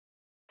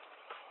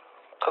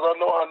Because I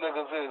know how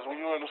niggas is. When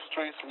you in the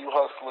streets and you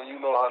hustling,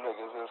 you know how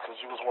niggas is because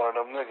you was one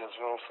of them niggas,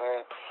 you know what I'm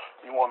saying?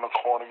 You on the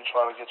corner, you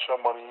trying to get your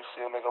money, you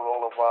see a nigga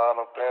roll a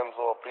Vine, a Benz,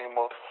 or a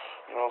Beamer,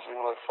 you know what I'm saying?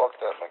 You're like, fuck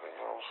that nigga,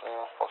 you know what I'm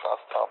saying?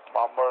 Fuck,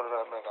 I murder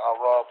that nigga, I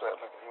rob that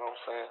nigga, you know what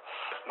I'm saying?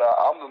 Now,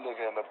 I'm the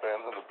nigga in the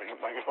Benz and the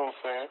Beamer, you know what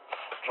I'm saying?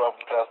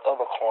 Driving past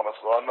other corners,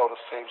 so I know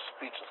the same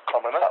speech is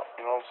coming out,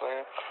 you know what I'm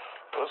saying?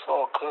 But it's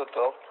all good,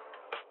 though.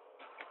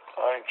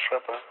 I ain't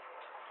tripping.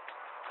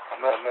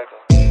 I'm that nigga.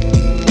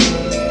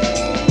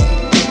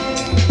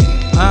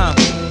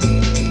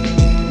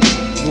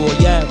 Well,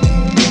 yeah.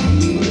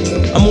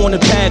 I'm on the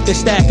path to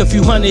stack a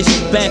few hundreds.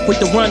 Back with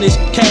the runners,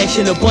 cash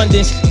in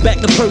abundance.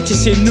 Back to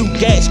purchasing new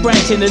gas,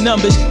 scratching the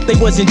numbers. They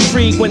was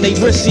intrigued when they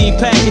received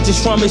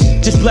packages from us.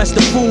 Just bless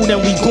the food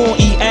and we gon'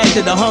 eat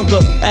after the hunger.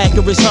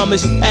 Accurate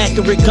hummers,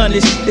 accurate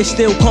gunners. They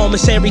still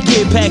commissary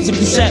kid packs. If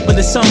you sat for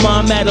the summer,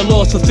 I'm at a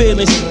loss for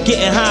feelings.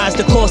 Getting high is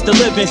the cost of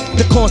living,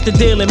 the constant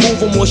dealing.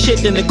 Moving more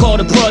shit than they call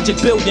the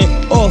project building.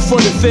 All for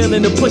the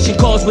feeling of pushing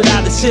cars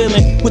without a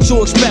ceiling. What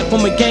you expect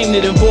from a game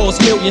that involves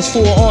millions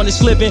for an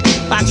honest living?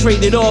 I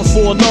traded off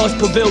for a large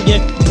pavilion,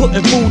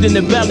 putting food in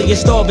the belly of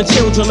starving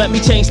children. Let me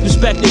change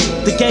perspectives.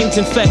 The game's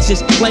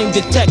infectious, blame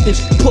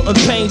detectives, putting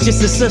pain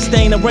just to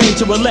sustain a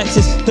range of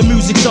Alexis. The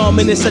music's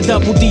ominous, a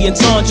double D and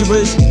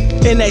Tondras.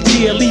 In that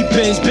GLE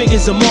Benz, big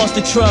as a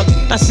monster truck.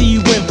 I see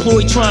you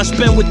employed, trying to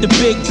spend with the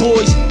big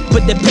boys.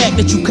 But the pack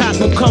that you cop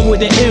gon' come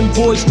with an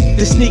invoice.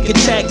 The sneak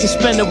attack, you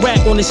spend a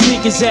rack on the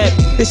sneakers app.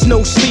 It's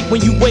no sleep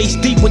when you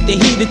waist deep with the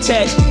heat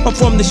attached. I'm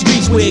from the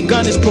streets where a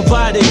gun is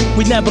provided.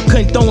 We never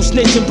condone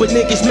snitching, but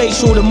niggas made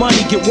sure the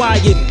money get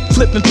wired.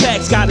 Flipping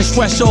packs got us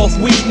fresh off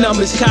weed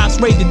numbers. Cops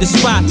raided the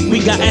spot, we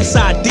got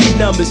SID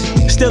numbers.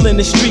 Still in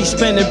the streets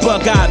spending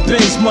bug-eyed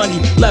Benz money.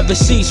 Leather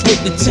seats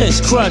with the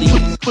tints, Cruddy.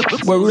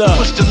 Word up.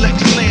 Push the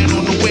Lexus land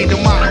on the way to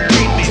my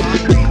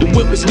agreement. The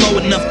whip is low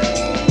enough.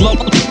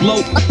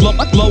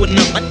 Low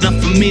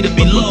enough for me to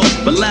be low,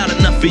 but loud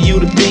enough for you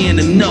to be in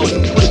the know.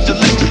 Push the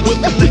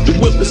Lexus. The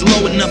whip is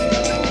low enough.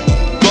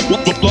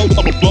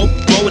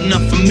 Low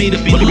enough for me to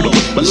be low,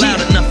 but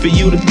loud enough for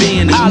you to be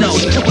in the know.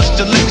 Push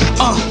the Lexus.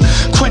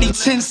 Cruddy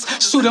tints,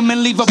 shoot him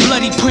and leave a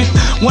bloody print.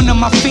 One of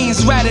my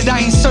fiends ratted, I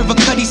ain't serve a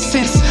cutty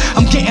since.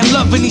 I'm getting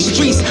love in these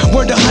streets,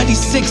 word to Huddy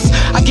 6.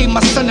 I gave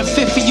my son a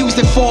 50, used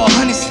it for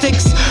 100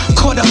 sticks.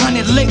 Caught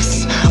 100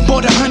 licks,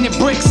 bought 100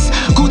 bricks.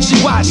 Gucci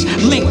watch,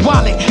 link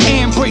wallet,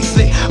 and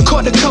bracelet.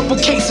 Caught a couple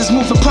cases,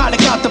 moving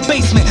product out the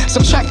basement.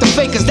 Subtract the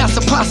fakers, that's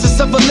a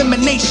process of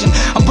elimination.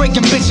 I'm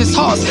breaking bitches'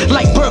 hearts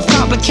like birth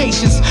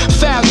complications.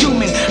 Foul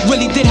human,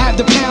 really did have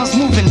the pounds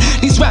moving.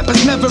 These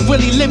rappers never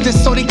really lived it,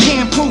 so they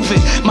can't prove it.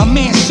 My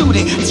man shoot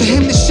it, to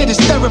him this shit is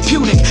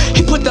therapeutic.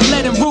 He put the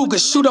lead in Ruger,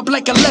 shoot up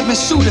like 11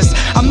 shooters.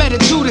 I met a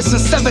Judas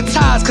and severed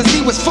ties cause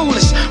he was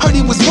foolish. Heard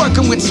he was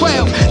working with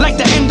 12, like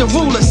the end of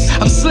rulers.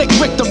 I'm slick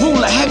Rick the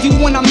ruler, heavy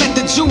when I met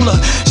the jeweler.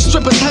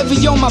 Strippers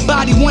heavy on my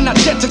body when I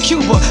jet to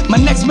Cuba. My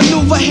next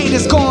maneuver,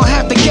 haters gon'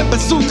 have to get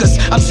bazookas.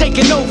 I'm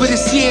taking over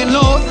this year,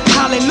 Lord,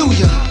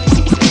 hallelujah.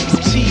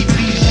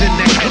 TV's in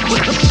that.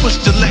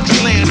 Push the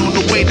Lexus land on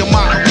the way to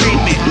my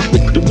agreement.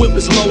 The whip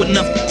is low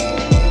enough.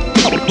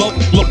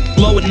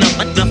 Low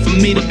enough for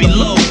me to be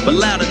low, but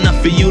loud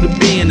enough for you to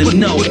be in the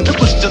know.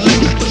 Push the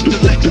Lexus.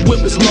 The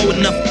whip is low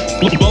enough.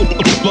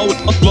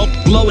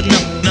 Low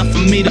enough for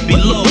me to be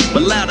low,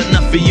 but loud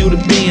enough for you to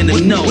be in the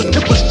know.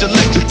 Push the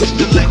Lexus.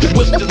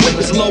 The whip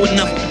is low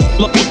enough.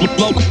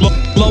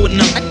 Low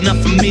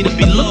enough for me to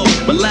be low,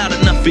 but loud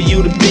enough for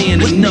you to be in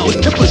the know.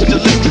 Push the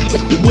Lexus.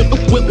 The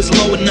whip is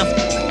low enough.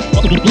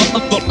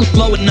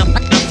 Low enough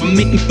for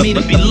me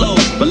to be low,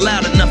 but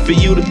loud enough for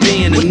you to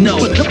be in the know.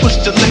 Push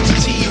the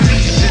Lexus. TV.